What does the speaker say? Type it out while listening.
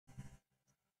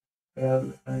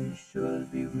I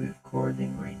should be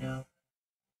recording right now.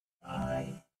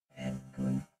 I am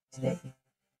going today.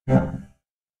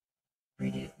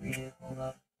 Read it, hold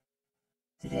up.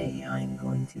 Today I'm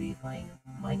going to be playing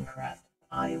Minecraft.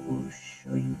 I will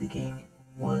show you the game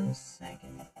in 1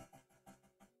 second.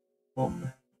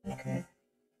 Boom. Okay.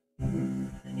 I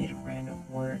need a random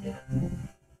word.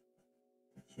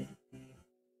 What should it be?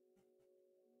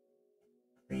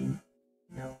 Cream?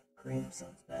 No, cream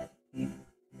sounds bad. You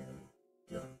no,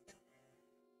 don't.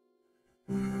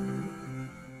 Hmm.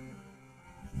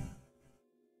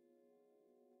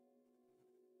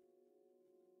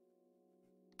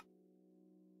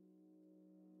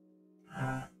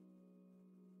 Ah,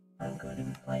 I'm going to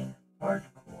be playing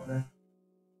hardcore.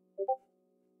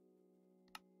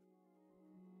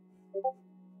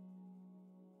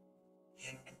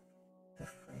 Chicken. The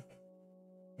frick.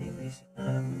 Anyways,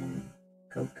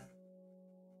 Coke.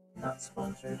 Not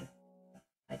sponsored.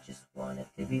 I just want it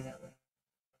to be that way.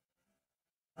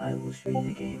 I will show you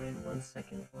the game in 1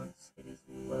 second once it is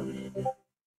loaded.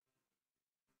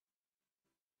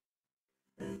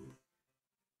 And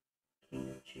King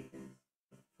of Chicken.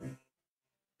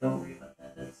 Don't worry about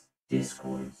that. That's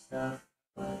Discord stuff.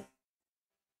 But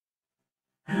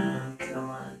come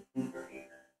on.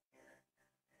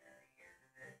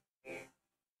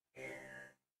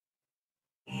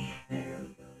 There we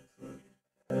go. It's loaded.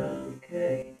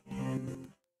 Okay,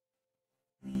 and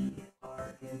we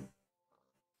are in.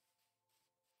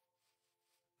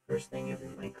 First thing every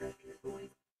Minecrafter going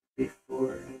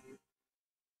before.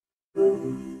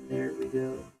 Boom. There we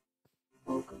go.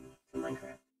 Welcome to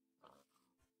Minecraft.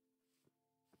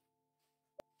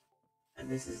 And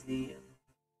this is the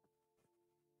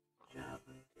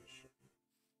Java edition.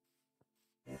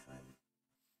 If I'm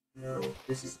no,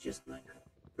 this is just Minecraft.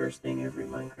 First thing every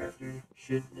Minecrafter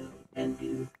should know and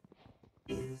do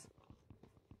is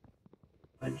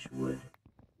punch wood.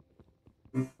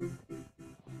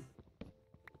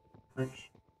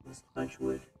 Must punch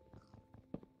wood.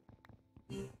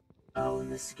 Oh,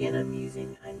 and the skin I'm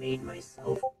using, I made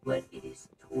myself, but it is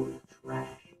total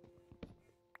trash.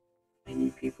 I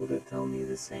need people to tell me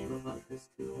the same about this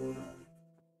too. Hold on.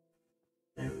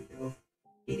 There we go.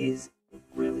 It is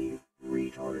really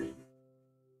retarded.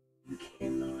 You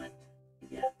cannot.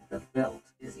 Yeah, the belt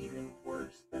is even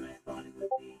worse than I thought it would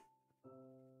be.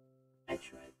 I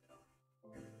tried though. I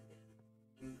really did.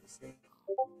 Give me the stick.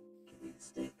 Give me the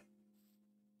stick.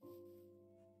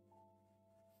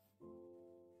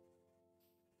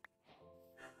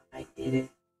 I did it.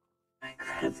 I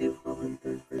grabbed it while in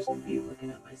third person view looking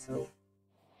at myself.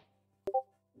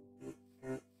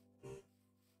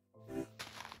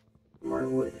 More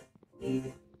wood.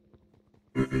 Need.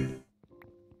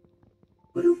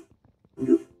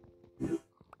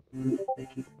 I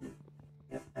keep.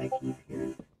 Yep, I keep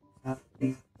hearing. Stop,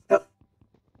 please. Stop.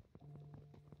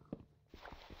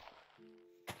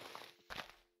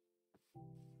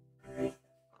 Alright.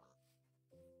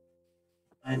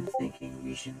 I'm thinking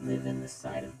we should live in the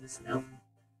side of this mountain.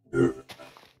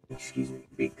 Excuse me,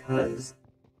 because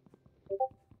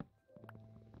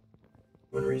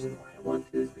one reason why I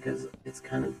want to is because it's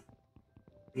kind of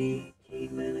being a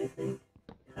caveman, I think.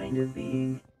 Kind of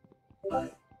being,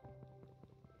 but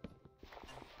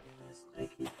I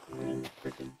keep hearing the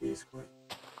freaking Discord.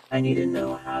 I need to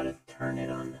know how to turn it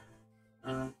on.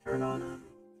 Turn on.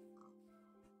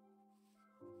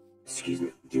 Excuse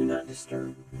me. Do not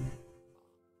disturb.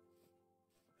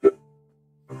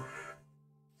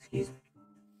 Excuse me.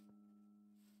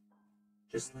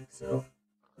 Just like so.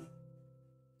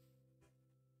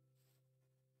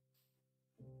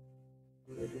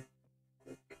 Good.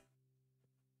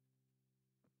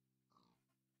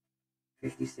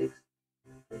 56.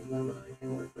 For lemma, I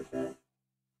can work with that.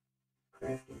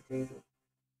 Crafting table.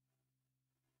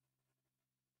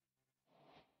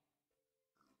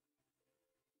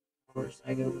 Of course,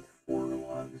 I go with 4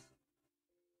 logs.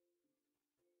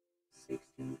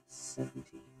 16,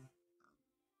 17.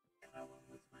 Oh, well,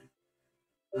 that's fine.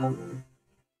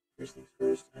 First things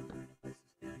first, I'm going to place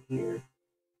this down here.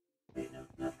 Wait, no,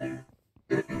 not there.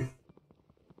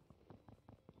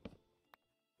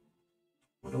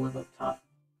 Want to live up top.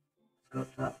 Let's go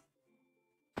up top.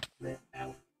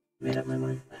 Ow. Made up my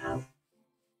mind. Ow.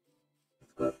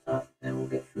 Let's go up top, and we'll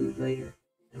get food later.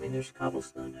 I mean, there's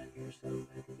cobblestone down here, so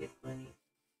I can get plenty.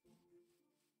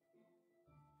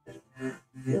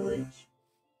 Village.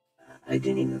 I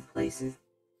didn't even place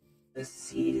a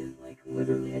seed in, like,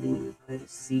 literally, I didn't even put a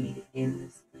seed in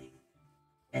this thing.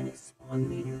 And it spawned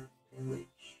me near a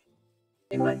village.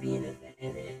 It might be an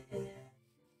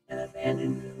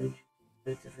abandoned village,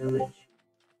 but it's a village.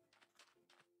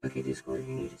 Okay, Discord,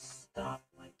 you need to stop.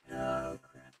 Like,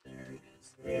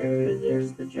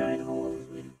 there's the giant hole I was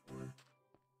waiting for.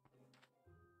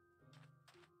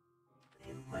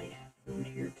 They might have food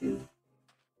here too.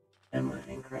 And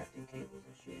mining crafting tables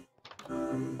and shit.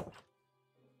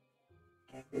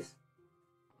 Cactus.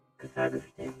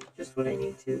 Cartography table. Just what I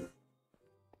need to.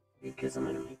 Because I'm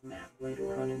gonna make a map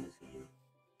later on in this game.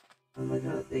 Oh my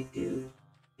god, they do.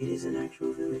 It is an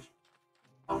actual village.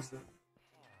 Awesome.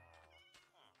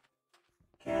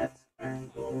 Cats,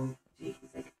 iron golem. Gee, you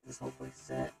think this whole place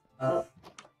set up.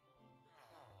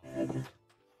 And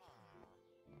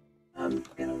I'm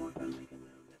gonna work on making that.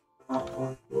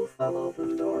 Oh, little fell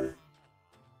open door.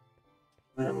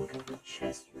 But I'm looking for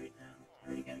chests right now. I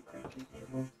already got a crafting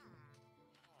table.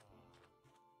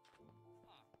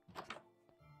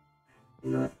 You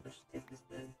know what? Let's just take this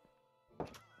bed.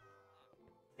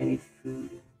 I need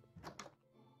food.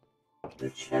 No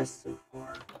chest so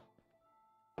far.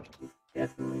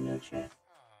 Definitely no chest.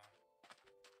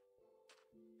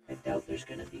 I doubt there's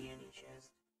gonna be any chest.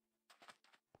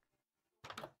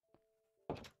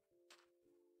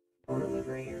 I wanna live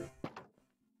right here.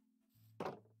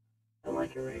 I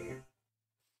like it right here.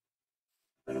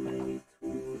 But I'm gonna need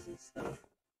tools and stuff.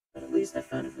 But at least I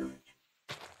found a village.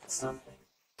 It's something.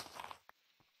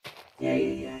 Yeah,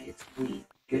 it's wheat.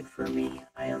 Good for me.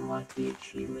 I unlocked the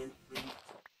achievement. Wheat.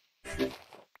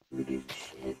 Who gives a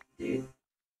shit, dude?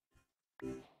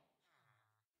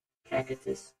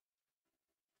 Cactus.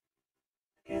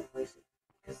 I can't place it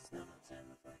because it's not outside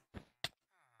my fire.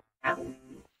 Ow!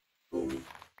 Holy.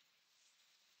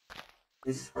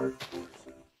 This is hardcore,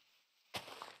 so.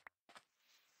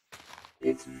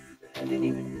 It's. I didn't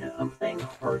even know. I'm playing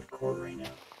hardcore right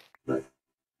now. But.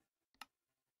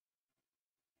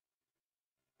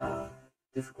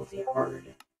 Difficulty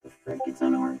hard. The frick, it's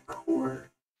on hardcore.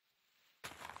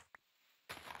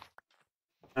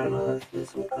 I don't know if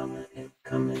this will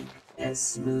come in as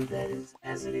smooth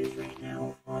as it is right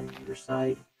now on your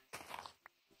side.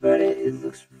 But it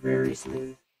looks very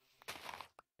smooth.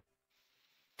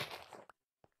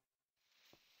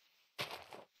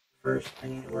 First, I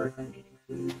need to work on getting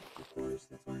food, of course.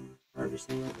 That's why I'm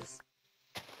harvesting all this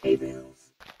hay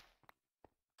bales.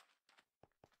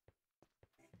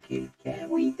 Kitty cat,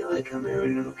 what are you doing? Come here,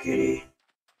 little kitty.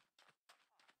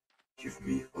 Give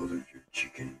me all of your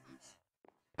chickens.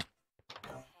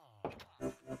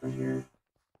 Nope, nothing here.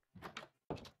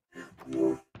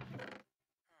 More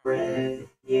bread.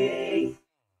 Yay!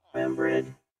 Found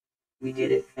bread. We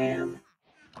did it, fam.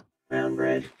 Found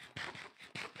bread.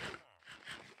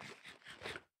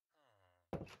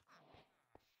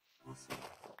 Awesome.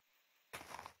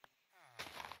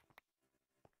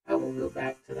 I will go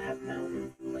back to that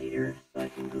mountain later so I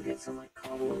can go get some like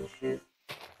cobble and shit.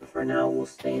 But for now, we'll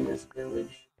stay in this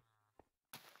village.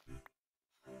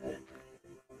 I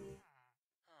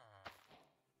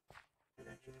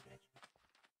got you.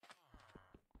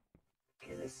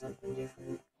 Okay, there's something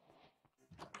different.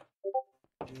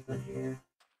 Nothing here.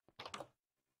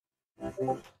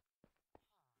 Nothing.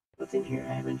 What's in here?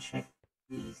 I haven't checked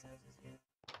these houses yet.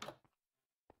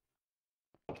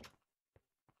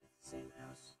 Same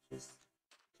house, just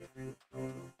different.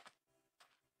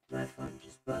 My phone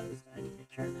just buzzed. I need to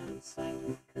turn that on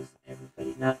silent because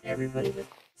not everybody, but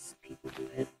people do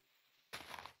it.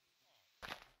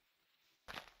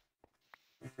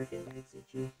 I freaking legs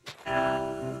at you.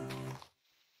 Ow.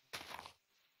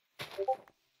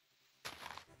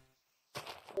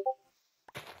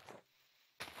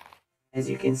 As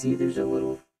you can see, there's a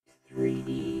little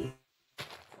 3D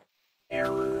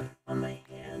error on my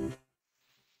hand.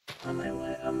 On my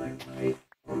right.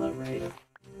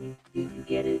 You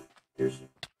get it?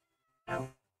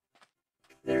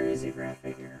 There is a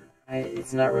graphic error.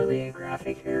 It's not really a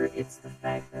graphic error, it's the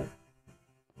fact that.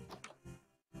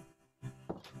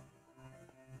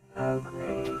 Oh,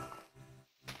 great.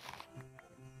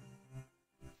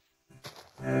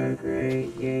 Oh,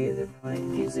 great. Yay, they're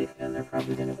playing music and they're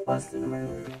probably gonna bust into my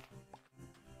room.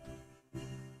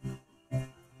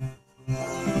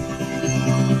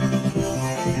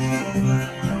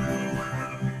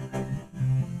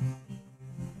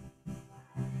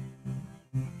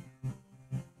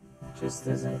 Just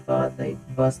as I thought, they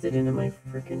busted into my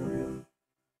freaking room.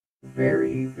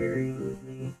 Very, very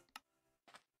rudely.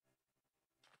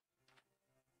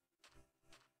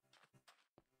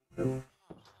 Oh.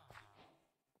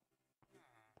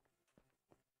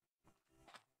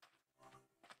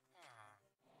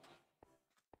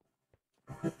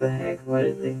 What the heck? Why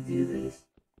did they do this?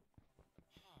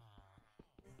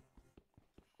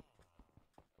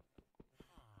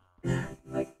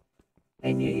 Like,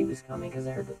 I knew he was coming because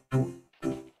I heard the boom,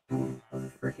 boom, boom of the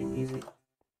freaking music.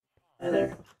 Hi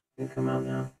there. You can come out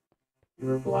now. You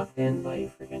were blocked in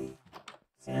by freaking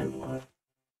sand block.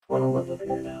 Wanna live up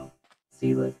here now. So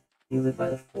you live by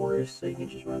the forest, so you can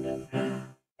just run down.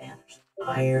 And there's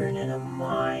iron in a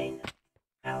mine.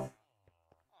 Ow.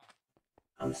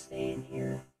 I'm staying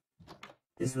here.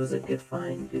 This was a good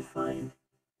find.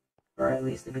 Or at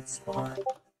least a good spawn,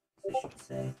 I should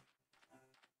say.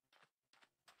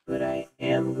 But I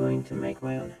am going to make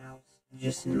my own house.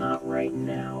 Just not right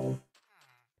now.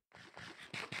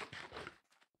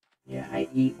 Yeah, I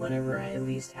eat whenever I at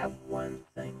least have one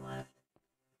thing left.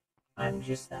 I'm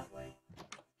just that way.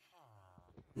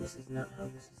 This is not how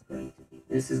this is going to be.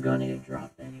 This is going to get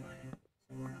dropped anyway.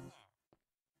 Somewhere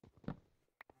else.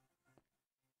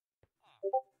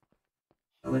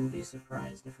 I wouldn't be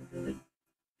surprised if a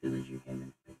villager came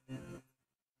and picked that up.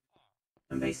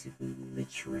 I'm basically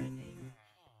littering.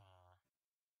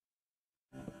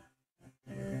 Up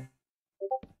there.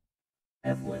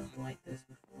 I've lived like this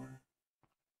before.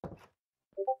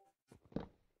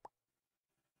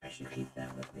 I should keep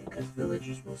that with me because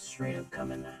villagers will straight up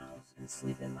come in the house and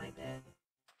sleep in my bed.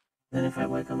 Then if I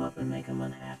wake them up and make them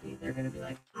unhappy, they're gonna be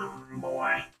like,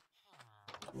 boy,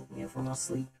 woke me up from my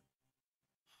sleep.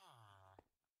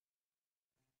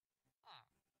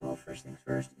 Well, first things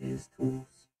first is tools.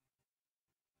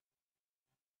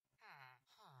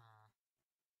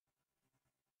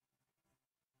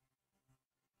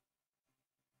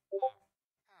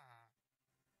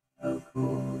 Oh,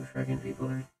 cool. Freaking people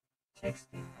are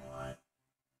texting a lot.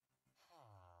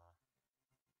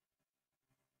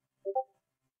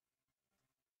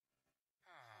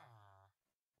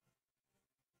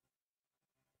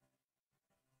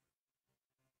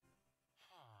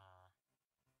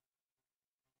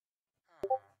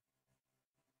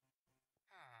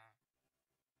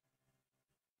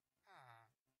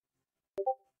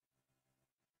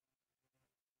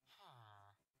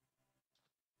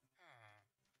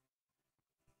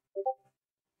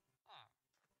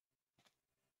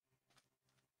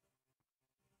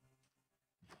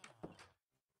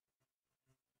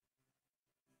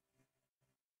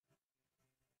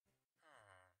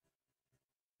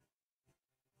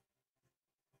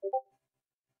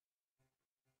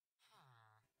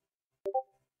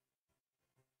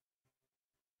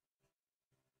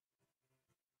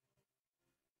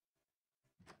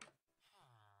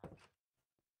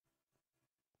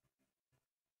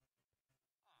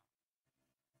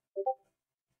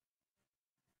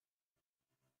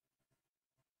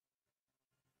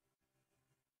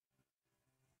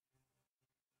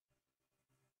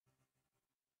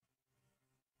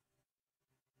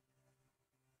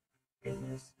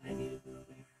 Goodness, I need to build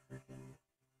a freaking.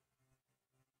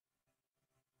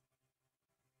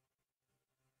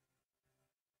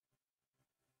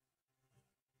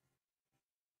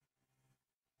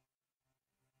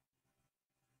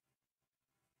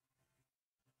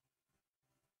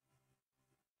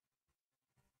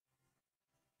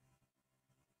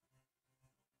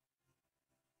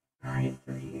 Alright,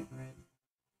 38 bread.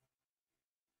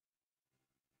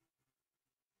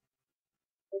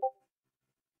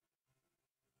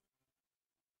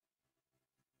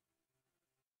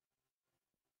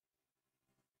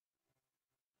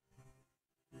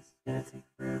 This is gonna take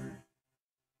forever.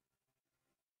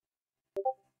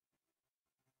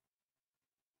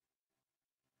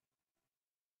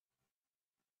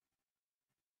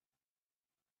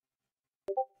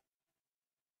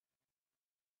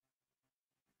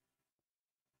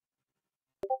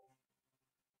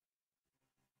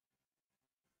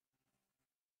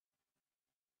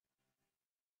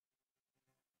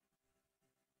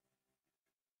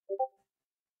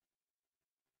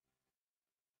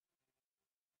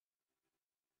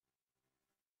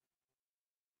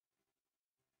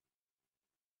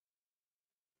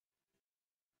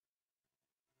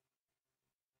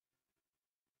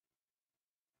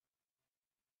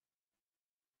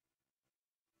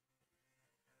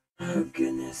 Oh,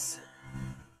 goodness.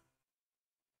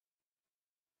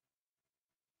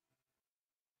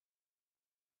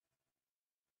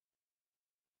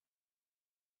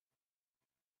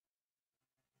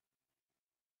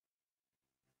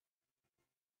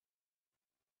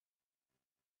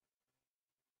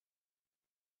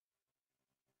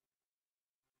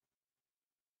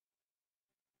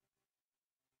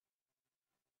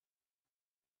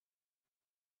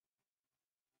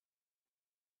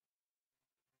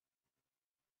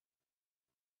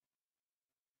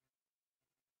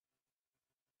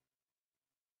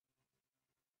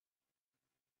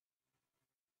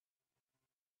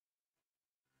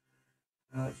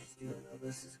 Oh, just doing all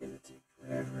this is gonna take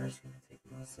forever. It's gonna take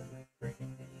most of my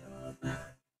freaking video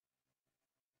up.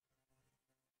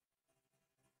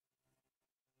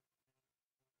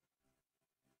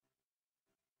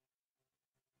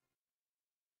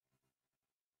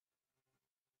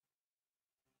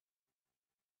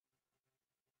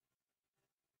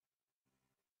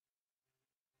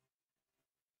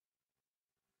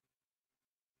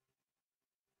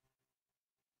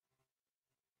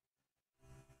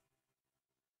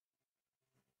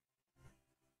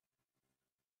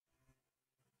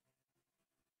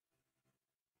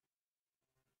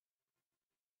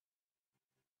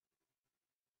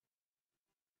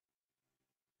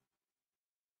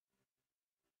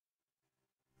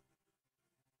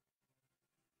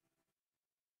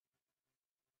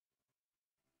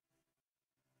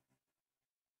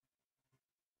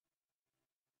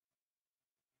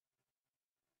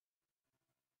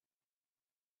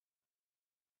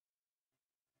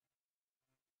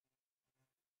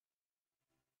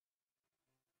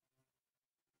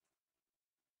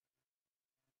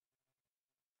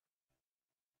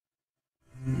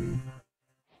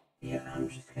 Yeah, I'm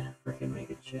just gonna freaking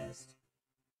make a chest.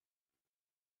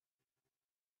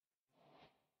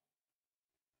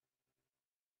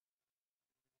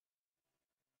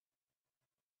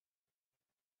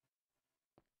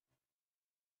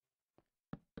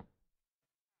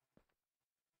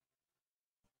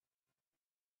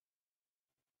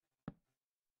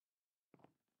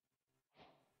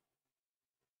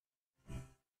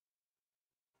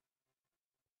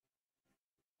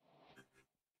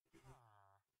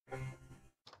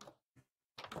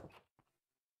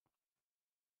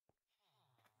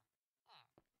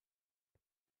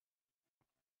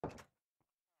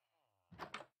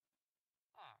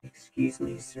 Excuse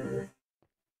me, sir.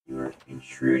 You are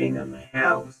intruding on my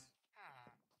house.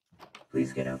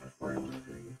 Please get out before I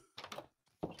murder you.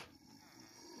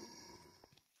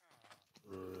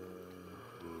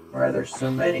 Why are there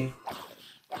so many?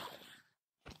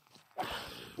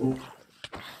 Ooh.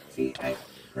 See,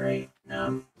 great. Now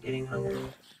I'm getting hungry.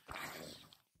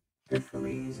 Good for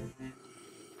me, isn't it?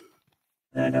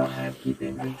 That I don't have to keep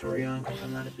inventory on because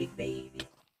I'm not a big baby.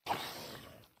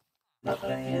 Not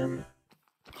that I am.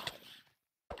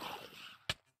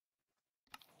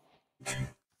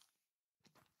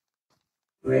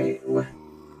 Wait, what?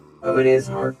 Oh, it is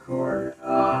hardcore.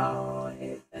 Oh,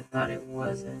 I thought it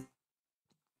wasn't.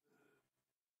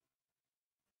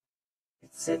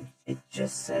 It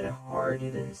just said hard.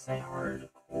 It didn't say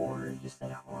hardcore. It just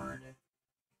said hard.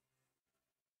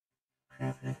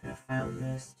 Crap, I could have found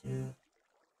this too.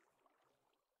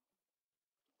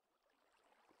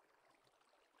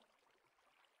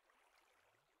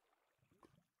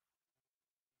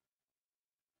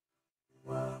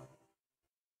 Wow.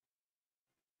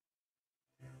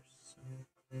 There's so many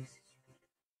places.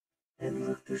 And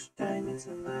look, there's diamonds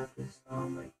and lapis. Oh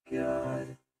my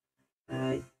god.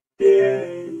 I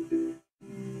did.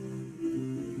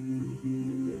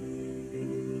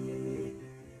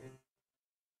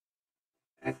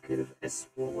 I could have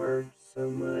explored so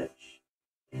much.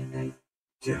 And I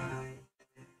died.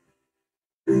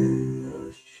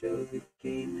 I'll show the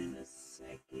game in a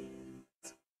second.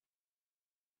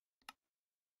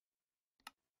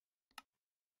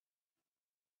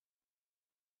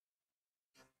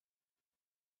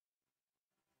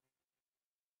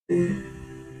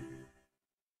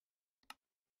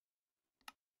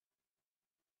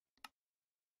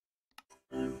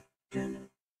 I'm gonna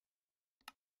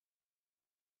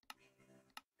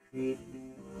create a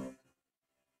new world.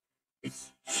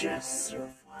 It's just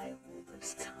survival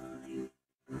this time.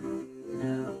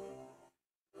 No.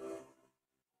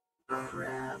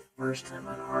 Crap. First time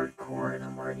on hardcore and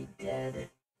I'm already dead.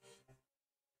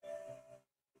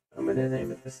 I'm gonna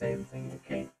name it the same thing,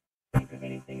 okay? Think of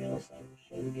anything else, I will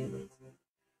show the game later.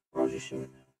 Or I'll just show it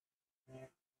now.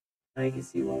 Now you can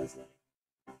see what it's like.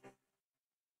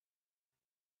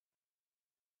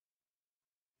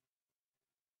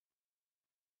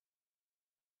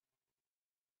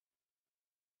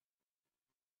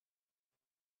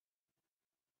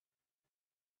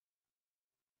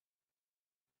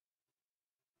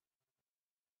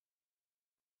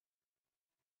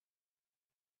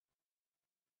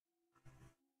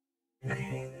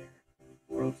 Okay, there.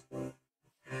 World's love.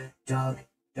 Dog.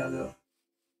 Doggo.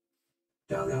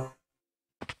 Doggo.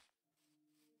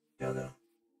 Doggo.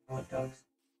 I want dogs.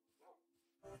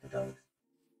 I want the dogs.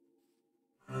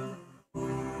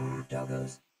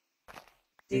 Doggos.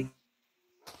 Dig.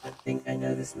 I think I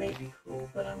know this may be cool,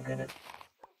 but I'm gonna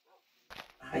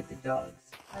hide the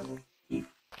dogs. I will keep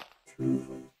two of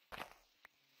them.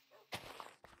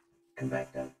 Come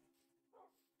back, dog.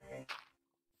 Okay.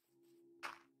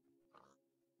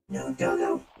 No,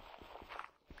 doggo!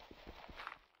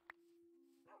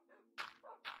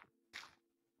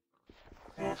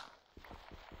 Crap.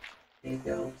 They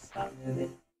don't stop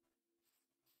moving.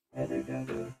 Other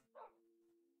doggo.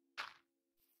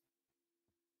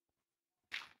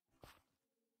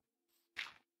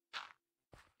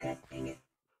 God dang it.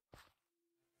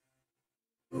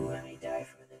 Ooh, I may die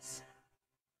for this.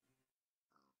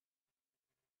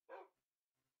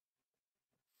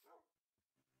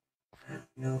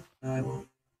 No, no, I won't.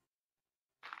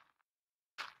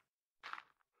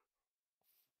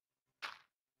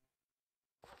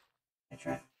 I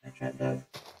tried, dog.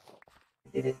 I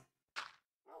did it.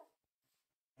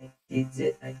 I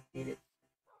did it.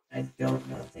 I don't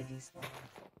know if they despawn.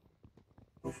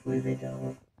 Hopefully they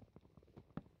don't.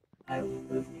 I will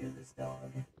live near this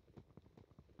dog.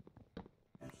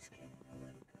 I'm just kidding, I'll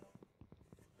let him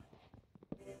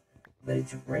go. But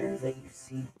it's rare that you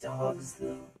see dogs,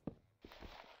 though.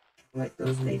 Like,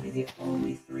 those may be the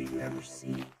only three you ever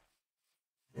see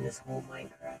in this whole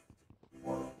Minecraft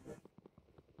world.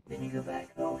 Then you go back,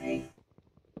 oh hey,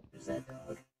 there's lose that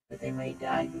dog, but they may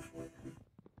die before then.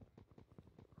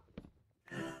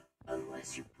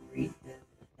 Unless you breed them,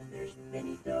 and there's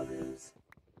many doggos.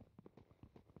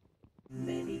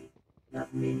 Many,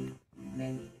 not many,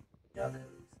 many doggos.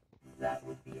 That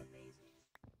would be amazing.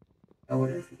 I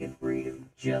wonder if you can breed them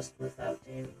just without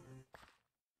taming them.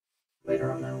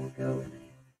 Later on I will go in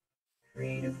a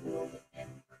creative world and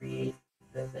create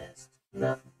the best.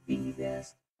 Not the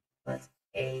best, but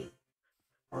a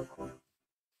parkour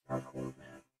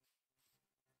map.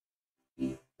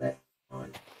 Be let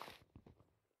on.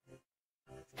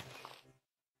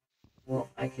 Well,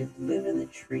 I could live in the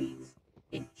trees.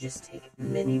 It'd just take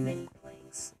many, many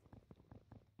planks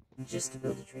just to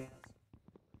build a treehouse.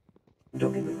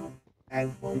 Don't get me wrong, I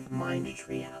won't mind a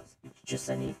treehouse. It's just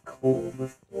I need coal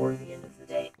before the end of the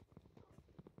day.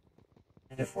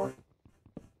 And a fart.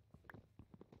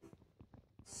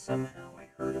 Somehow I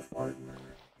heard a fart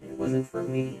murmur. It wasn't for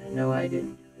me. I know I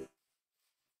didn't do it.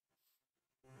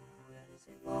 Oh, that is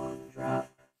a long drop.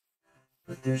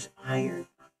 But there's iron.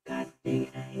 God dang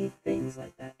it, I hate things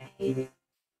like that. I hate it.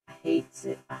 I hates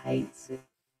it. I hates it.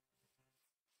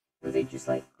 Where they just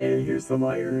like, hey, here's some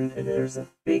iron, and there's a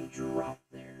big drop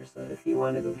there. So if you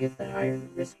want to go get that iron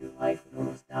and risk your life and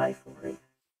almost die for it,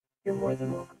 you're more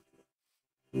than welcome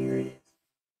to. Here it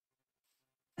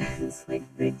is. It's like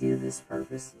they do this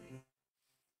purposely.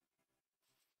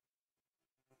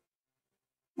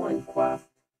 Minecraft.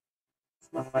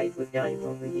 It's my favorite game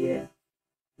over here.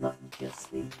 Not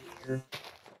just the year.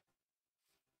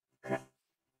 Crap.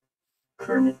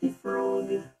 Kermit the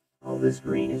Frog. All this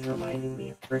green is reminding me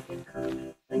of frickin'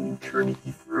 Kermit. I mean Kermit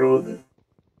the Frog.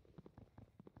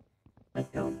 I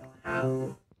don't know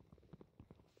how.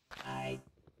 I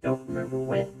don't remember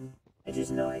when. I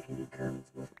just know I can do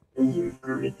Kermit's voice. Hey,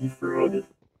 Kermit the Frog.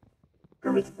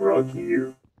 Kermit the Frog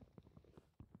here.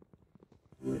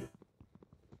 Wood.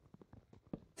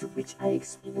 To which I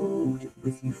explode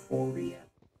with euphoria.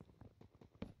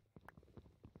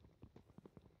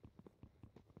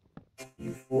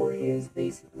 Euphoria is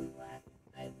basically laughing.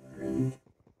 I learned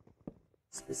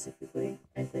specifically,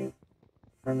 I think,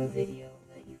 from a video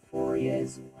that euphoria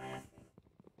is laughing.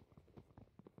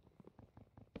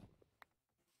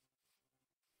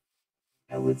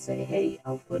 I would say, hey,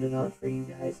 I'll put it on for you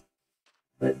guys.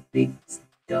 But big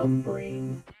dumb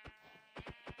brain.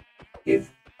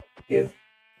 Give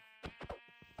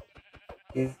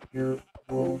your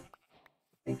wool.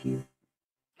 Thank you.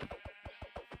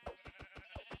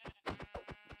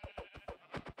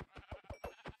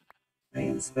 I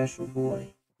am special boy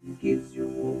who gives your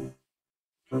wool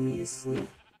for me to sleep.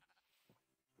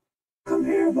 Come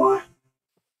here, boy.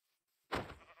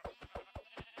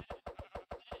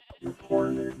 You're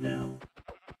cornered now.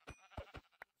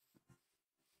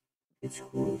 It's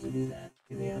cool to do that,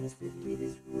 to be honest with you. It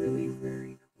is really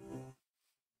very cool.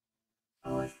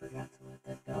 Oh, I forgot to let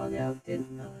that dog out,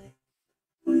 didn't I?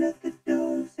 Who let the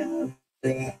dogs out?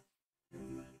 Never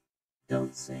mind.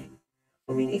 Don't sing.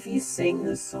 I mean, if you sing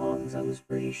the songs, I was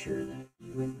pretty sure that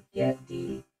you would get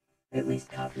the at least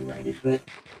copyrighted, but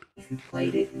if you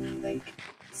played it and, like,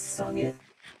 sung it,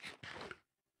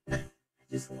 I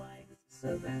just lied. It's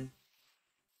so bad.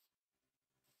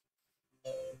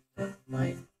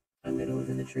 Mine. I'm gonna live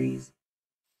in the trees.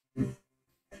 And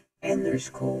there's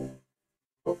coal.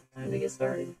 Oh, time to get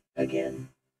started. Again.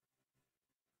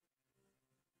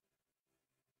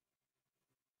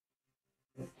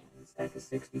 Stack of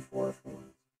 64 for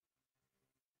once.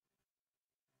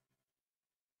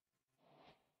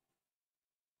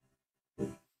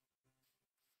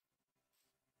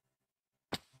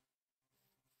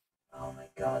 Oh my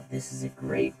god, this is a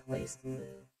great place to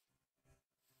live.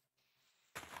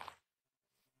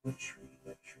 What tree?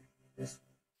 What tree? This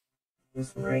one.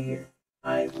 This one right here.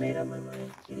 I've made up my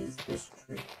mind. It is this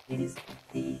tree. It is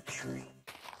the tree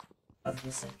of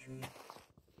the century.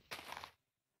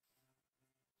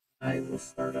 I will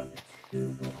start on a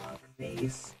 2-block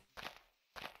base.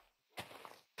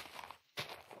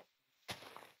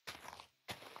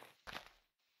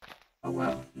 Oh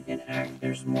wow, you can act.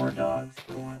 There's more dogs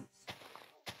for once.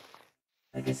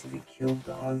 I guess if you kill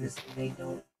dogs, they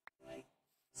don't, like,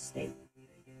 stay with you,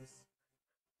 I guess.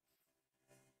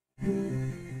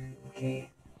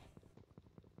 Okay.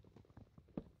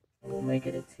 I will make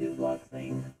it a 2-block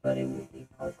thing, but it will be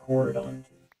parkoured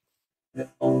onto. The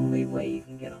only way you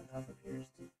can get on top of here is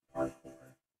to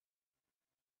parkour.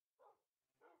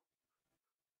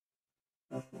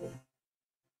 Oh, cool.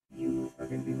 You are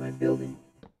going to be my building.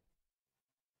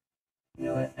 You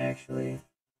know what, actually,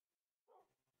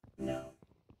 no.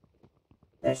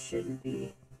 That shouldn't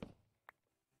be.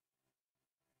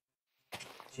 It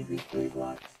should be 3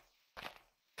 blocks.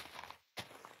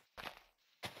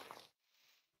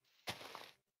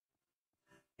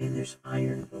 And there's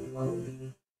iron below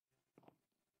me.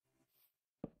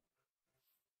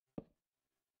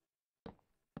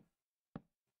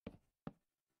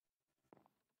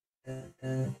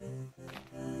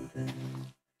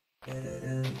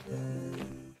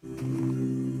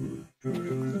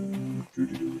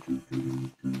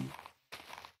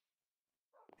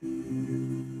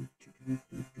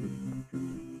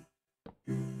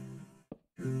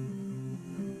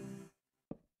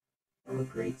 I'm a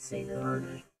great singer, aren't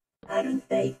I? Aren't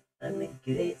they? I'm a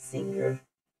great singer.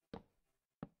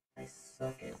 I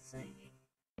suck at singing.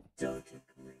 Don't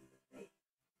agree with me.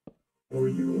 Or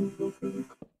you will fulfill the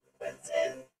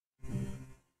consequences.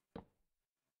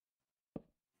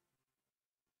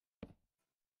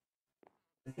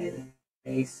 Okay, the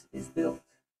base is built.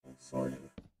 Sort of.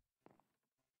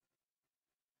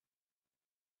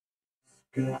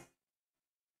 Scott.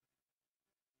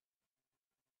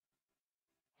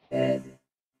 Bed.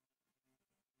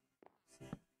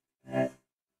 That.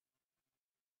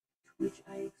 Which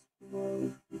I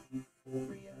explode with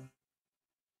euphoria.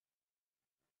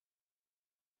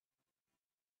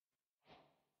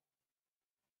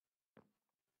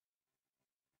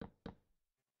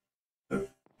 A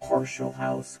partial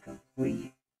house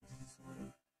complete. Sort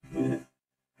of.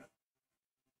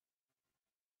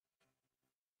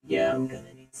 Yeah, I'm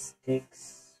gonna need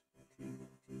sticks.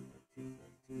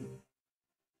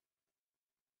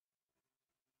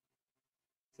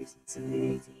 16,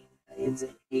 17, 18. It's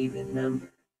an even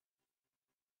number.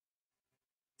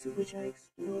 To which I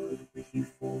explode with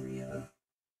euphoria.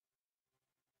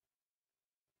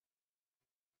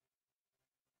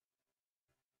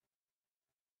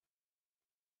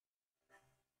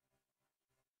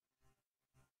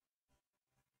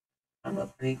 I'm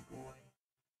a big boy.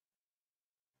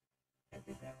 I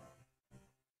did that wrong.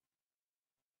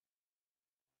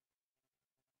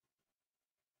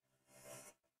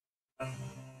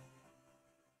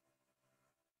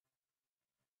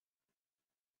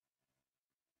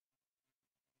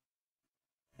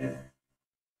 There.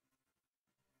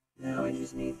 Now I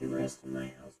just need the rest of my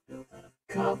house built out of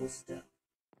cobblestone.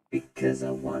 Because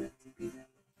I want it to be that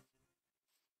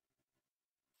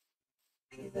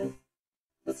way. Okay then.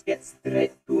 Let's get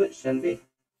straight to it, shall we?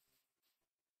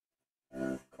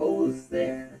 Coal is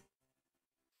there.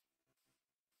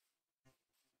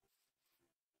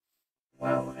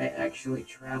 Wow, I actually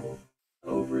traveled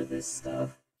over this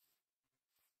stuff.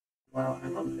 Wow,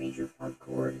 I'm a major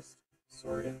parkourist.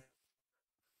 Sort of.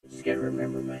 I just gotta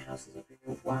remember my house is up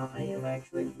here. Wow, I am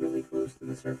actually really close to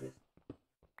the surface.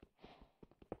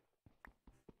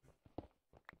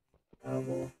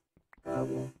 Gobble,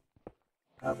 gobble,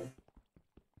 gobble.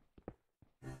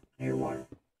 Air water.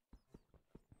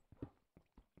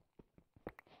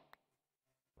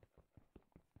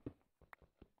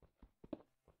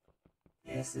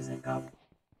 Yes, isn't gobble.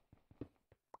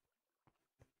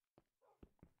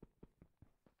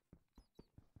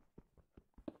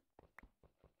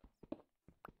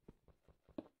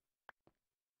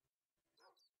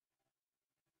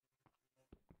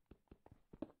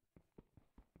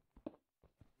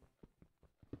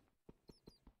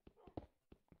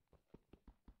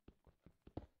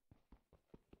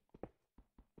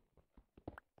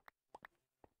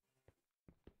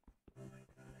 Oh my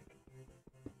god, I can hear them.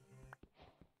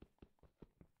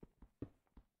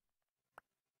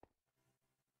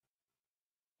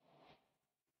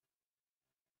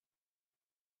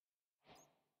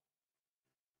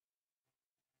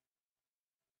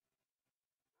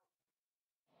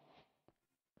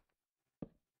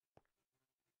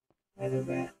 Either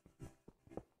that.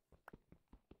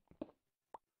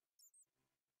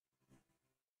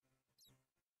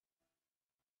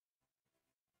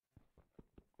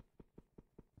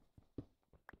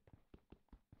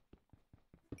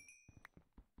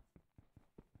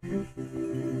 I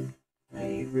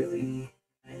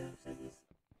have said this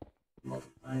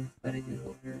multiple times, but I do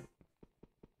hope your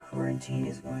quarantine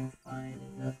is going fine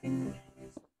and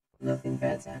nothing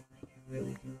bad's happening. I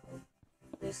really do hope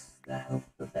I hope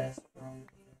the best for all of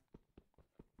you.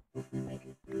 Hope we make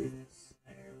it through this.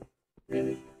 I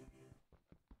really do.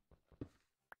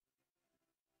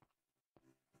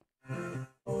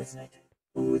 Oh, it's nighttime.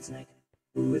 Oh, it's nighttime.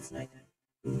 Oh, it's nighttime.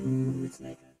 Oh, it's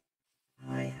nighttime.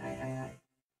 Hi, hi, hi, hi.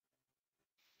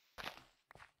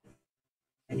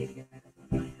 I need to get back up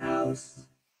on my house.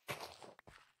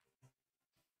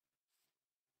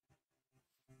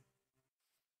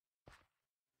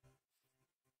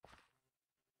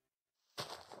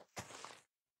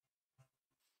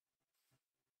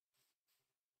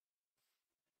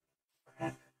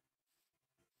 Crap.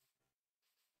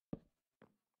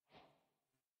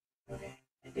 Okay,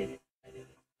 I did it. I did it.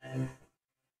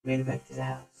 Made it back to the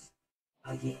house.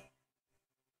 Oh yeah.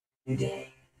 New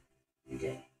day. New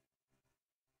day.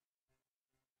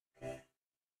 Okay.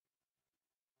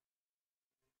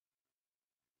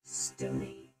 Stone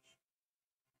Age.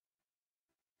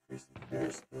 First and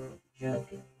first, throw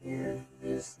junk in here.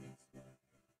 This needs to.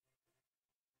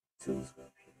 Tools go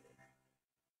up here.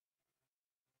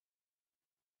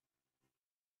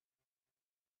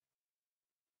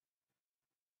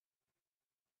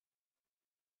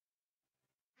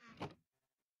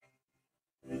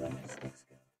 Where did all my sticks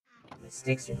go? My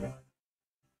sticks are gone.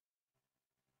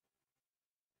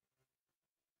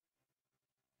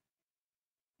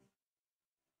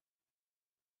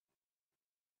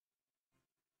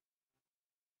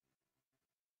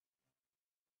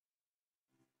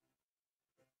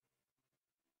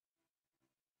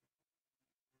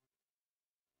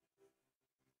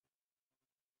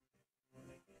 Oh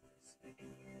my goodness, I can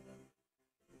hear them.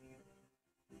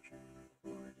 I'm trying to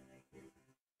record and I hear them.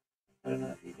 I don't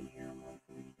know if you can hear them,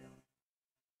 hopefully you don't.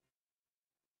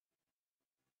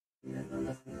 No,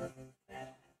 nothing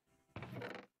bad.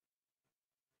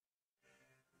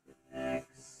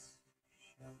 Axe,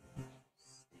 shovel,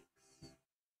 sticks.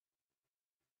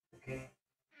 Okay,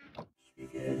 should be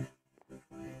good. We're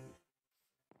fine.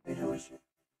 Wait, how much?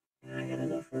 I got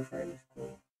enough for a furnace.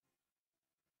 Cool.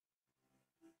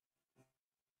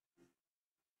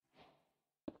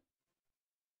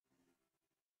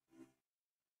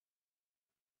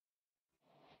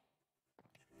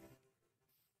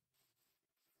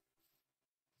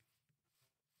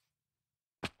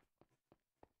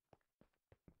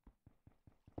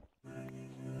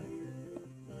 Mining iron,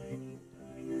 mining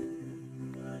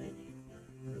iron, mining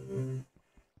iron.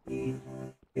 Need more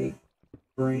big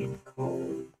brain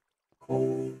coal,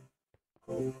 coal,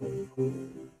 coal, coal, coal,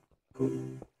 coal.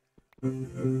 To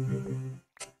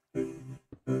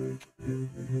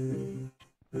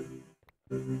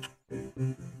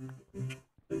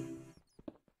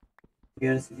be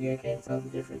honest with you, I can't tell the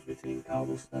difference between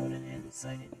cobblestone and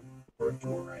andesite anymore, or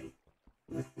dorite,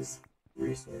 with this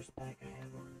resource pack I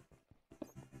have on.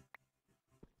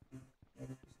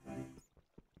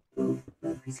 Ooh,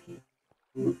 another piece of candy.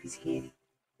 Ooh, piece of candy.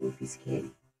 Ooh, piece of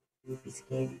candy. Ooh, piece of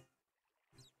candy.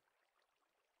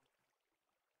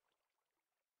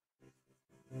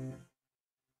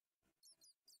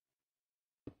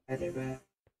 Hi there, Bat.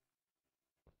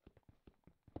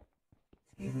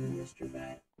 Excuse me, Mr.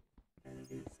 Bat. Trying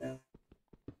to do stuff.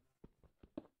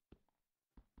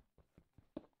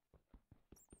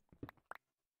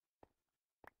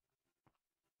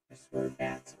 I swear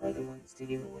bats are the ones to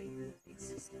give away your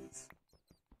existence.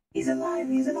 He's alive,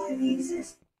 he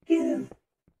exists. Get him.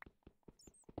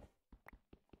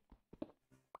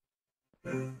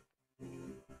 Ooh,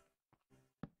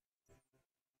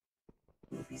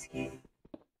 piece of candy.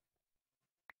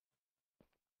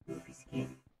 Ooh, piece of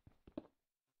candy.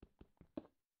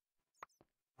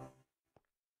 Oh,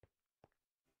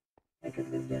 I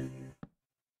could live down here.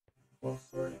 Well,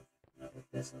 sort of. Not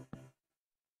with this open.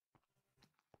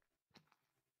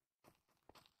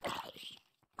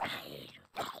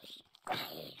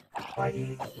 Why do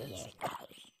you exist?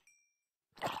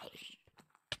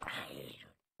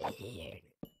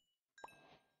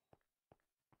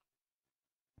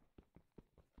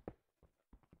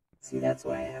 See, that's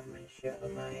why I have my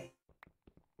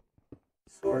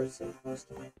sword so close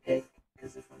to my pick.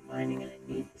 Because if I'm mining and I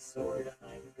need the sword,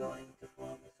 I'm going to pull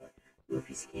out my sword. Ooh,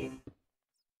 piece of candy.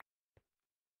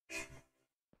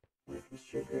 With the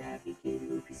sugar happy candy.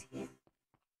 Ooh, piece of candy.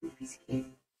 Ooh, piece of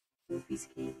candy. Ooh, piece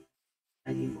of candy.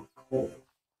 I need more coal.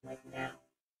 Like now.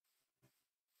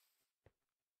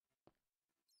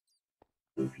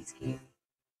 Ooh, piece of candy.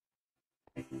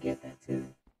 I can get that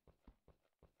too.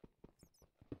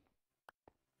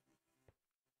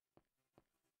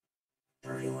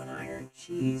 $31 iron.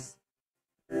 Cheese.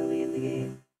 Early in the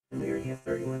game. And we already have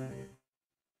 31 iron.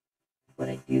 What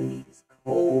I do need is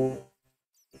coal.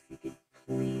 If you could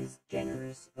please,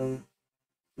 generous of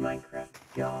Minecraft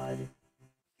God,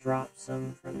 drop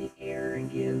some from the air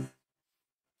and give.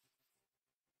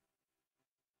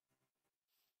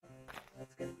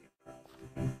 That's gonna be a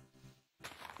problem.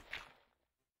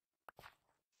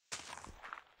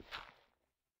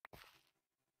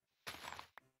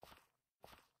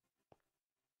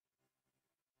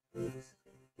 Ooh, this is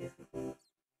gonna be difficult.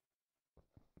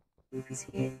 Ooh, piece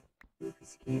of candy. Ooh,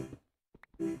 piece of candy.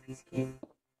 Ooh, piece of candy.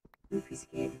 Ooh, piece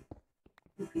of candy.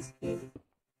 Ooh, piece of candy.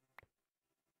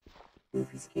 Ooh,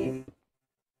 piece of candy.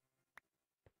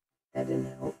 That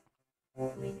didn't help.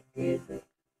 Well, I mean, it did, but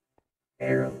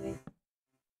barely.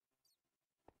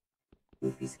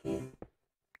 Ooh, piece of candy.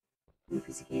 Ooh,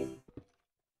 piece of candy.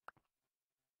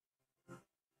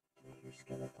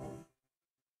 skeleton.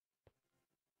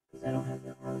 Because I don't have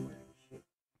the armor and shit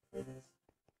for this.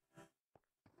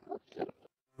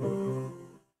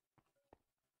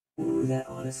 Ooh, that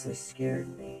honestly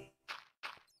scared me.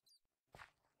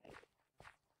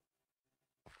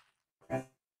 Crap,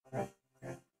 crap,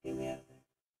 crap. Get me out of there.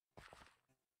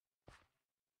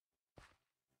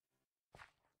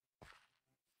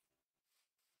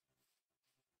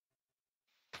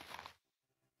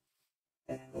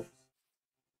 That helps.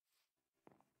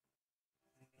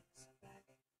 Back.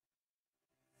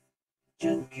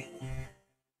 Junk.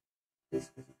 This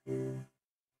disappear.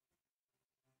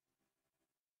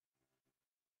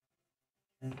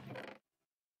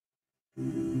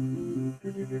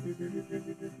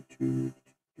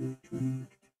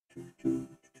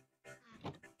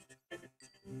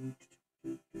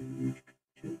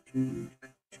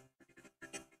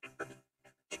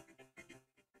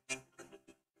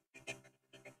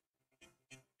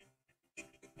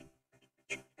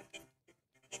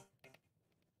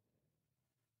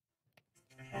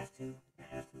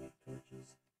 I have to make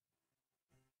torches.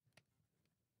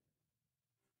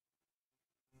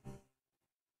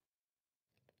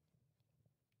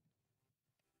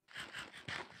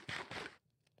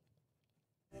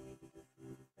 I need to get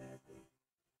food badly.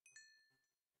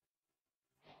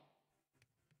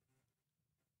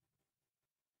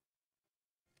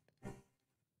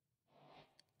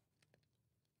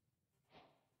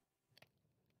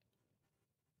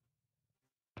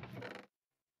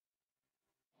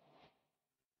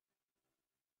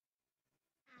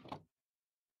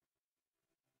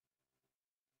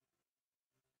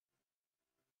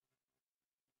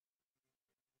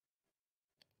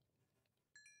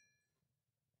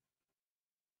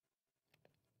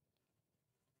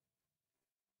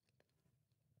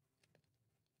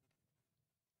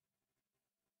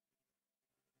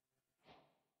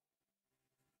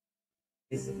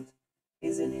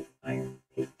 Isn't it iron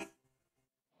pick?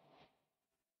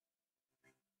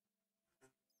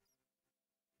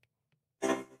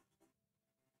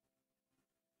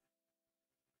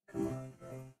 Come on, bro.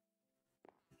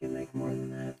 You can make more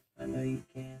than that. I know you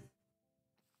can.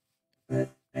 But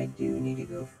I do need to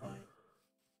go find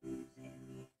food,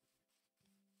 Zandy.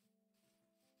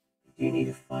 I do need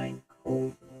to find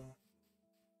coal, though.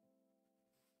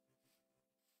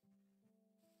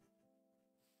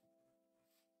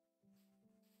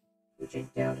 Which I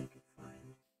doubt I could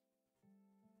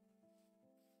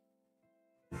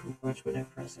find. Watch when I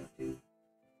press F2.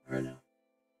 Or no.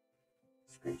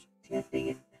 Scratch. Yeah, dang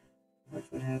it. Watch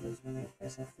what happens when I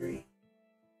press F3.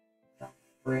 The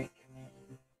frick,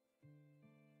 man.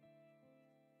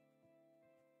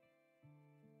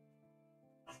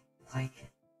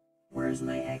 Like, where's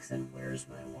my X and where's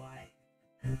my Y?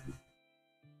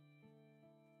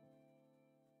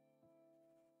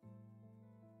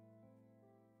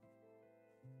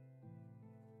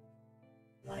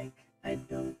 Like, I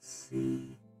don't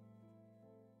see.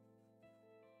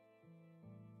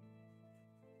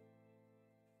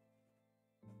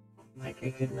 Like, I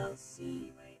could not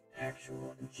see my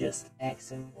actual just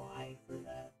X and Y for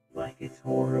that. Like, it's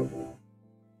horrible.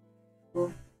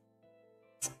 Well,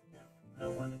 no, I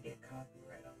don't want to get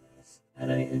copyright on this.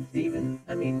 And it's even,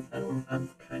 I mean, I'm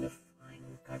kind of fine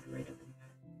with copyright.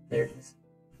 There it is.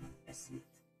 I see it.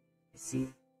 I see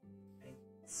it. I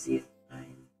see it.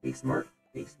 I'm big smart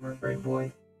brain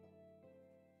boy.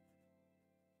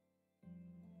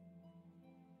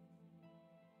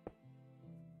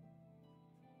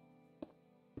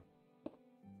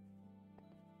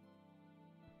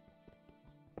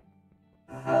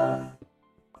 Aha,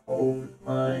 cold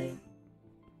mine.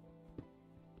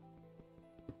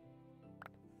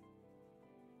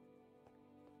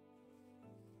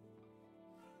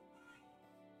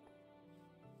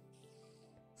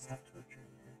 Stop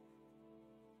torturing her.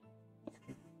 Just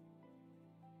kidding.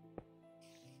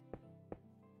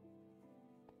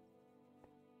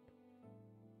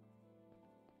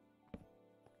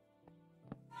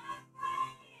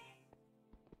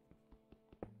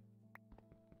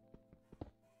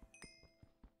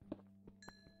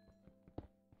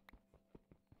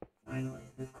 Finally,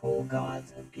 the coal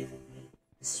gods have given me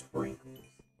the sprinkles.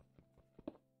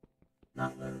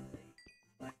 Not literally.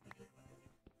 But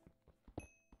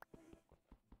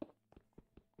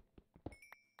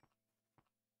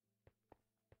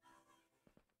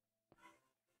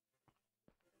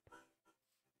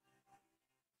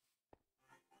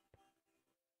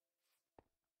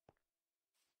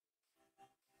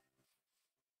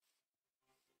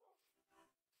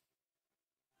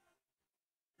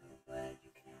I'm glad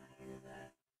you can't hear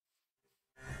that.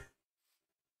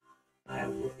 I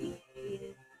will be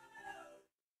hated.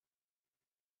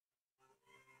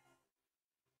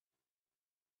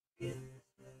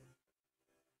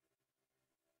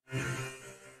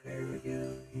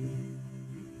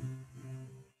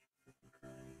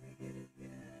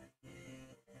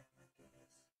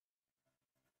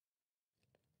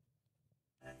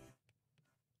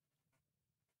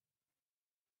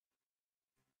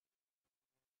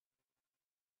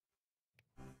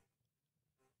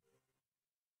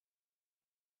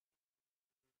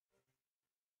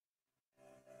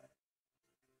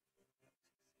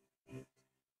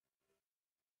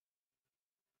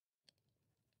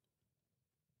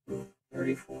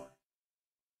 34.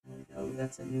 There we go.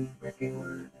 That's a new Ricky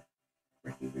word.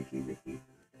 Ricky.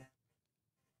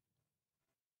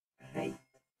 Alright,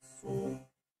 so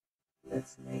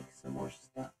let's make some more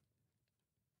stuff.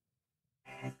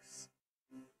 X.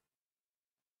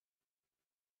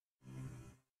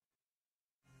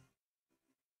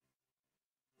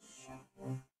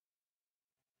 Shovel.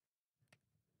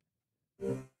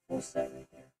 Good. Full set right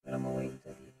there. But I'm gonna wait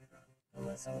until the end run.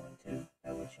 Unless I want to.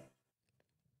 I will change.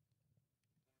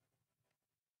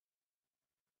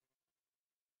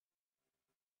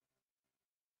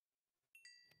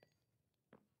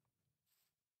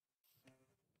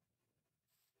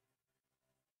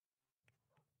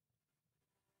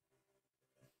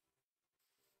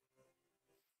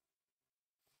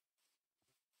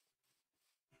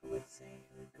 I would say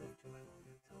I would go to my mom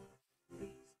and tell her,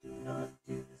 please do not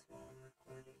do this while I'm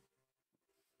recording.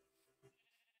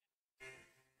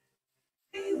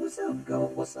 Hey, what's up,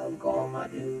 go? What's up, go, my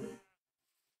dude?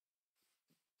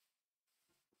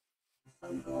 What's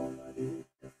up, go, my dude?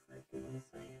 The frick am I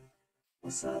saying?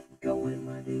 What's up, going,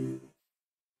 my dude?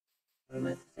 What I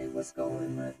meant to say, what's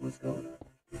going on?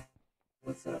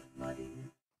 What's up, my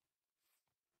dude?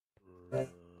 But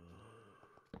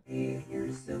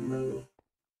here's the move.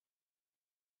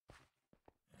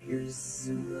 Here's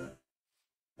Zumba.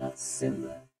 Not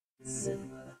Simba.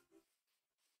 Zimba.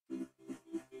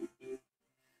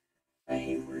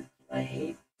 I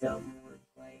hate dumb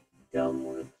wordplay. Dumb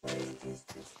wordplay is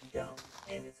just dumb,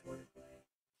 and it's wordplay.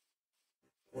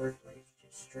 Wordplay is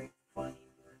just straight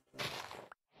funny wordplay.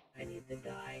 I need the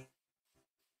die.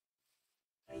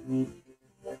 I need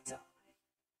the die.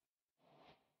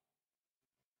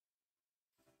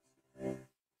 There.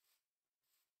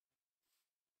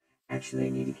 Actually, I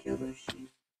need to kill those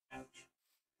sheep. Ouch.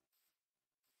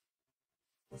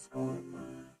 What's going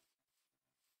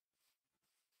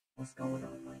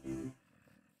on, my dude?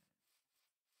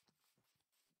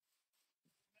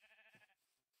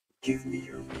 Give me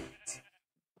your meat.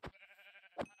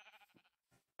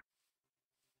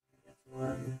 That's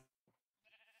one.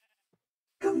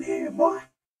 Come here, boy.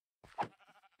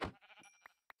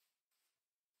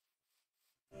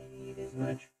 I need as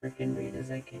much freaking meat as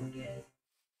I can get.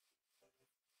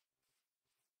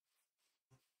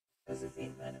 Because of the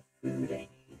amount of food I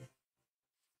need.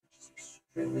 Which is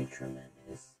extremely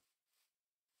tremendous.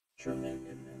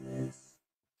 Tremendous.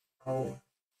 Cold.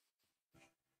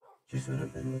 Just what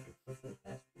I've been looking for the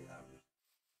past few hours.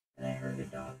 And I heard a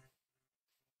dog.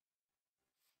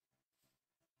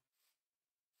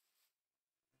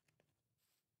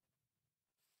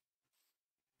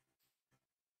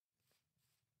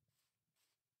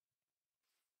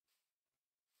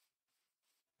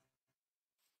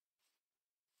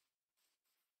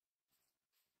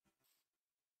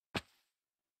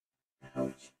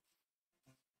 Ouch.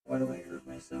 Why do I hurt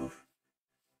myself?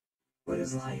 What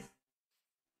is life?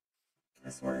 I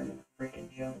swear I'm in the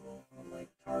freaking jungle. I'm like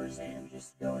Tarzan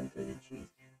just going through the cheese.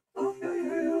 Oh,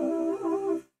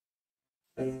 yeah.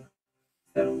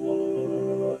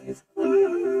 It's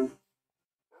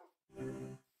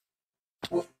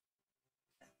oh,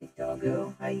 hey,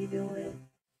 doggo, how you doing?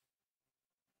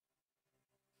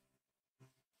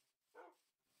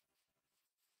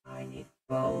 I need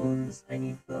bones.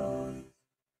 Can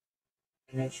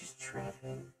I just trap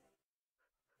him?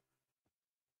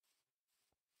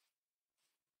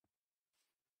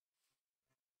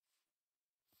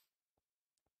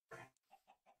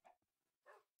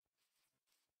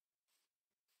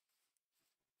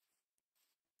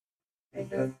 Hey,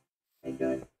 Doug. Hey,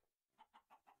 Doug.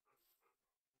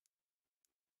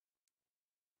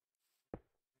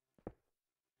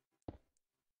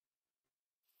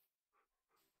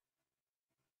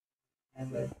 Hey,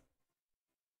 bud.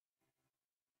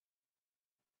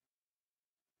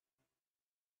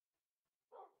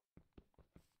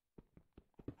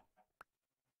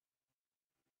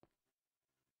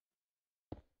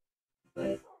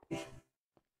 But,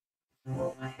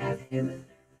 well, I have him in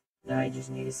there. Now I just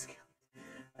need a scout.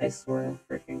 I swear I'm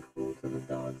freaking cool to the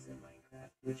dogs in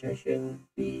Minecraft, which I shouldn't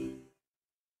be.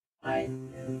 I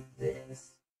knew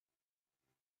this.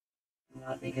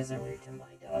 Not because I'm rude to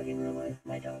my dog in real life.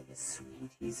 My dog is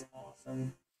sweet. He's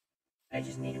awesome. I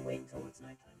just need to wait until it's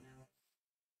nighttime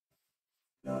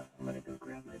now. No, I'm gonna go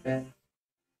grab my bed.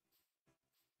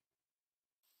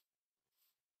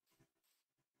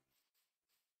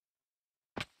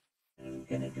 I'm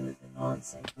gonna do it the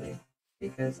non-safe way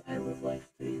because I live life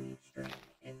to the extreme,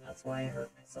 and that's why I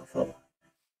hurt myself a lot.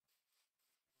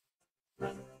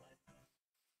 Not in real life.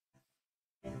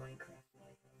 In Minecraft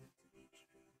life, I went to the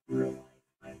extreme. Real life,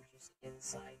 I'm just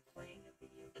inside playing a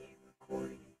video game,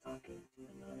 recording and talking to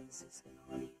a non-existent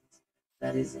audience.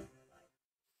 that isn't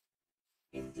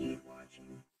like indeed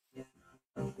watching. If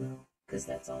not, oh well, because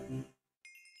that's on me.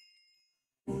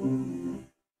 Ooh,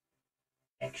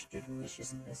 extra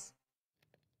deliciousness.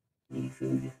 Need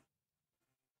food.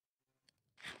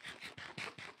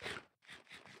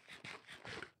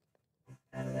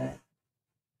 Out of that.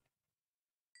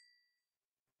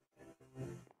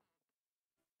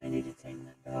 I need to tame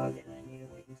that dog and I need to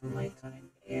wait until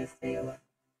nighttime. If they are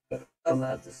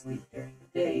allowed to sleep during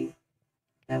the day,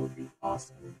 that would be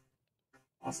awesome.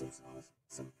 Awesome sauce.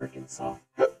 Some freaking soft.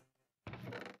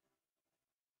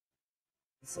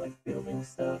 It's like building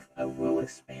stuff. I will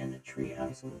expand the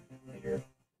treehouse a little bit later.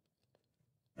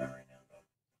 Not right now,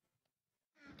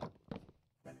 though.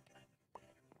 Run the time with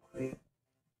that real quick.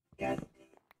 God damn.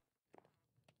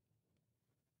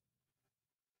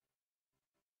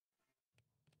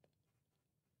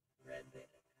 Red bed.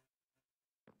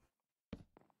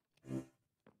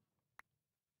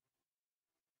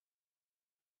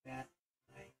 That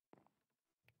night.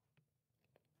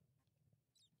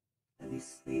 Let me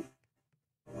sleep.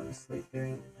 I want to sleep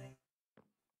during the night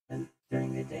and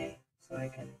during the day so I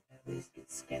can at least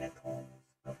get skeletons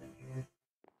up in here.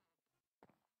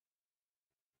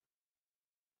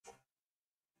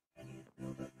 I need to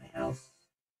build up my house.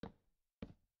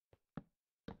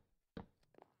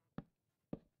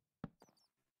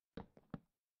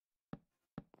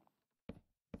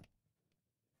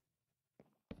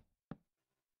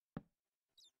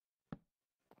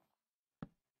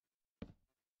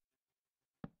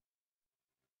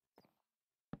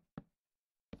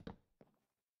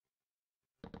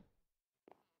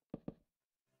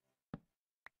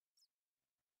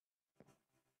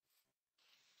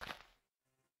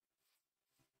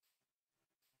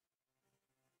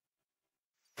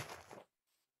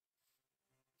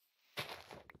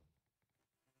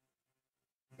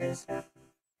 I just have to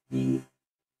be,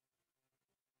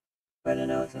 but I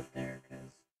know it's up there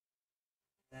because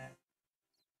that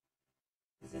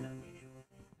is an unusual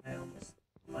thing. I almost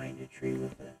mined a tree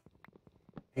with a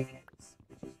pickaxe,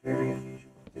 which is very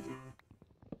unusual to do.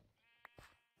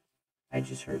 I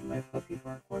just heard my puppy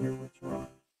bark, wonder what's wrong.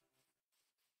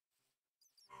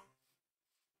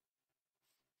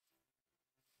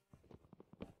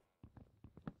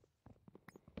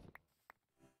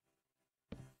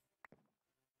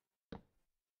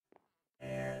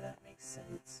 There, that makes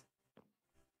sense.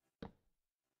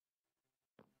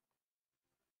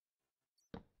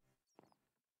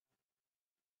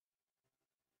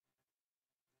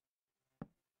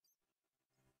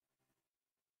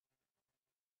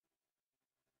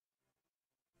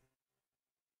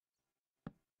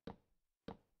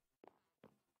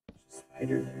 There's a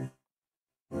spider there.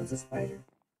 One's a spider.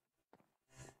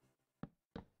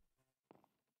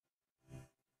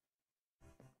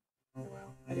 Oh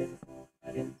wow, I didn't fall.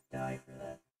 I didn't die for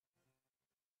that.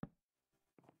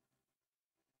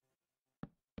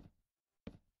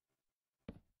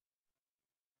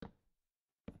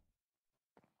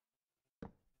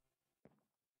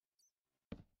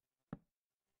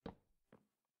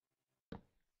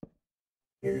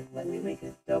 Here, let me make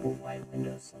a double wide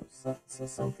window so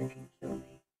something can kill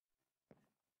me.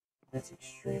 That's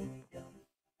extremely dumb.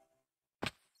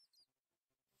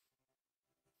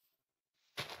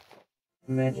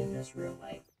 Imagine this real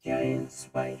life. Giant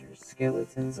spiders,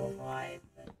 skeletons alive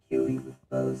that kill you with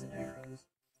bows and arrows.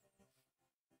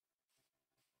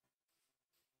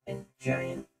 And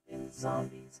giant and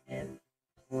zombies and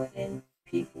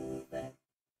people that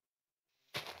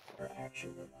are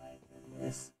actually alive in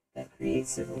this that create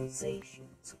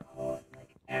civilizations called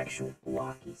like actual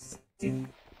blocky stew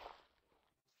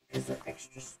because they're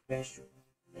extra special.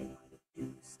 They know how to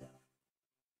do stuff.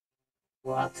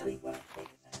 Well, I'll tell you what I think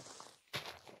of that.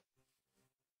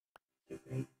 The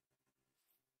great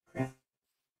crap.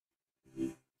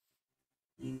 Yeet,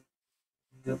 yeet,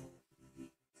 double yeet.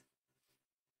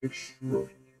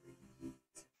 Extraordinary yeet.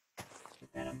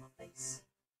 Put that on my face.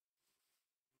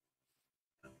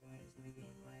 Oh, why is my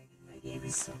game lagging? My game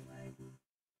is so laggy.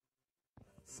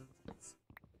 Sometimes.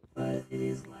 But it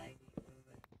is laggy.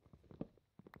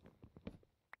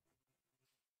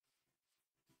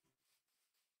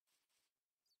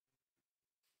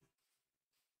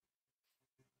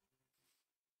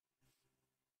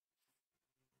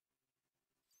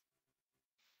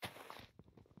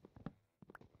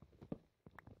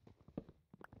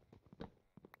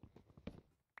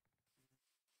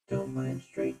 Don't mine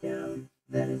straight down.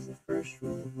 That is the first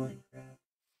rule of Minecraft.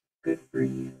 Good for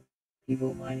you.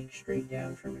 People mining straight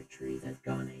down from a tree that's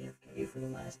gone AFK for the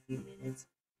last few minutes.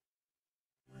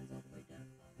 Mine's all the way down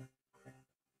lava. Crap.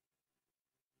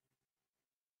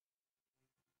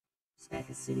 Stack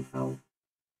of city folk.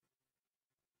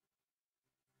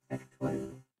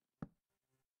 Ep.1.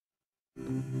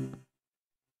 Mm-hmm.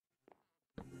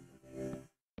 There.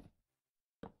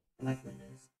 I like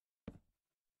windows,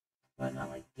 but not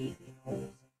like gaping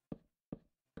holes.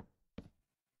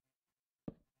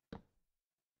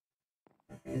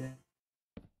 Okay then.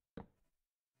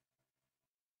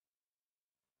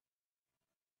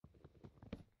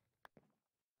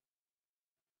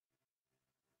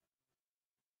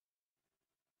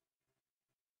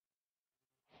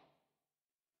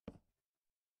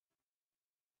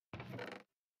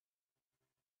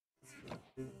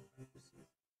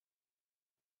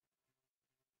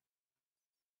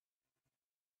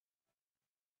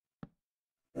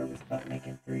 Whoever thought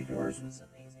making 3 doors was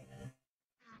amazing,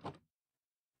 huh?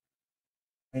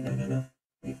 Wait, no.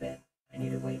 Leave it. I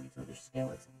need to wait until there's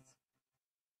skeletons.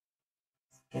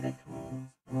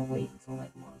 Skeletons. I'm gonna wait until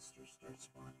like monsters start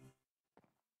spawning.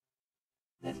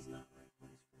 That is not the right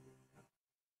place for me to go.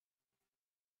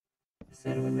 I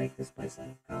said I would make this place out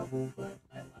of cobble, but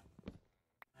I lied.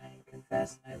 I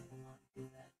confess I will not do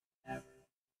that ever.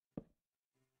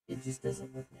 It just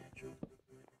doesn't look natural.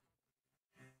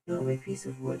 No, my piece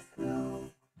of wood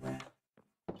fell. Crap.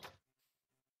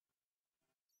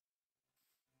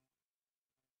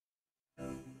 Oh,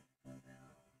 no.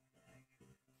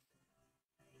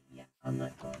 Yeah, I'm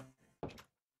not going.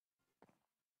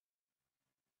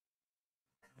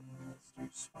 Come on, let's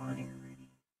start spawning already.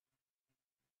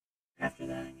 After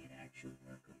that, I need to actually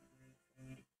work on the roof. I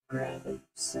need to grab the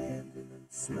sand and then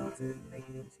smelt it and make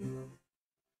it into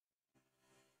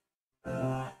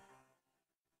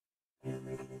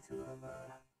make it into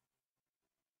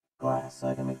glass, so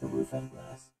I can make the roof out of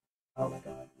glass. Oh my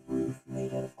god, roof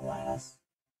made out of glass.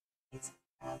 It's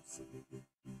absolutely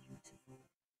beautiful.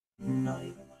 Not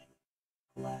even like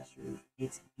glass roof.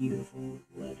 It's beautiful with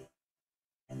wood.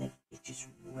 And then it just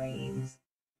rains.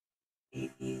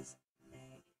 It is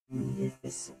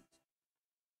magnificent.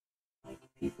 Like,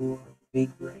 people are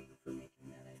big brain for making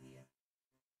that idea.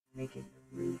 Making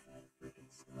the roof out of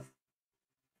freaking stuff.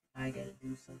 I gotta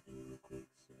do something real quick,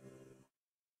 so.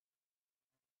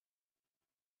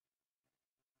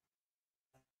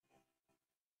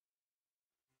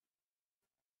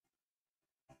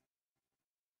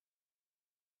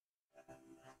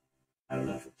 I don't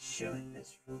know if it's showing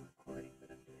this for recording, but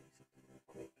I'm doing something real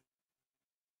quick.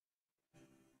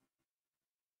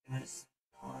 I'm gonna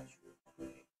pause real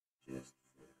quick, just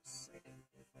for a second,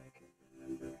 if I can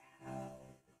remember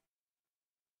how.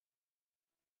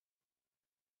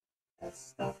 That's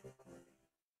stop recording.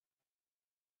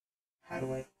 How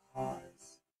do I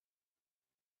pause?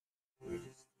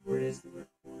 Where does the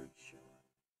record show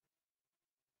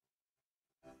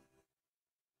up?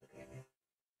 Okay,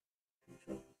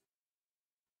 controls.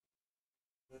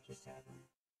 What just happened?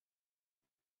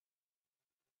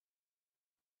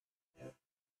 Yep.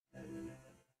 No.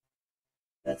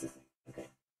 That's a thing. Okay.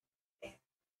 Okay.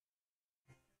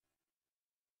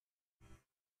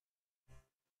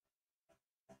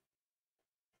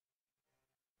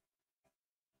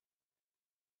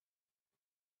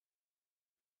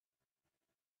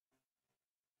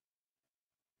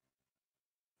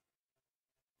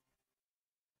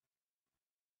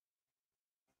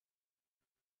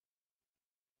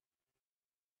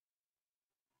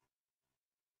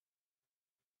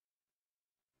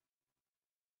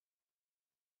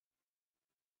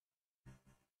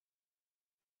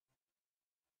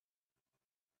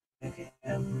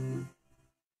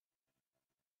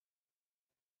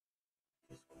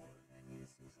 Discord. I need to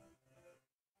see something.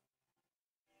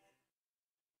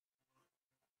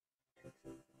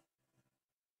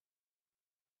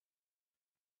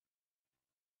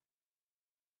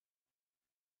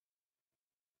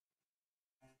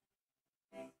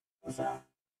 What's that?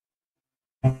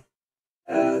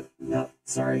 No,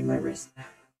 sorry, my wrist.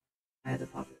 I had to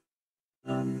pop it.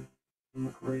 I'm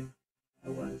recording. I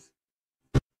was.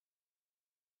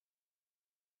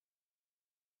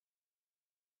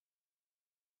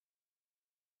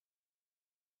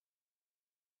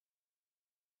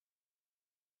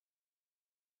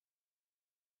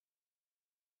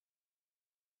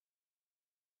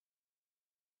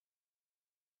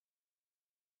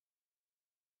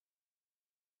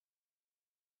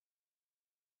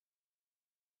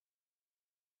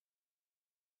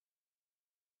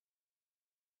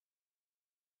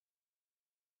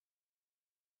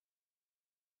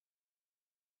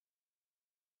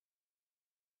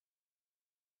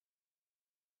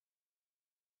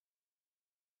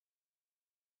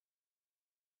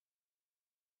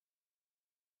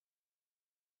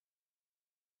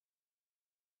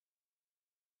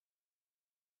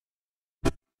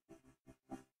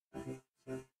 Okay,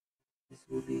 so this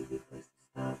will be a good place to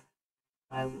stop.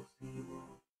 I will see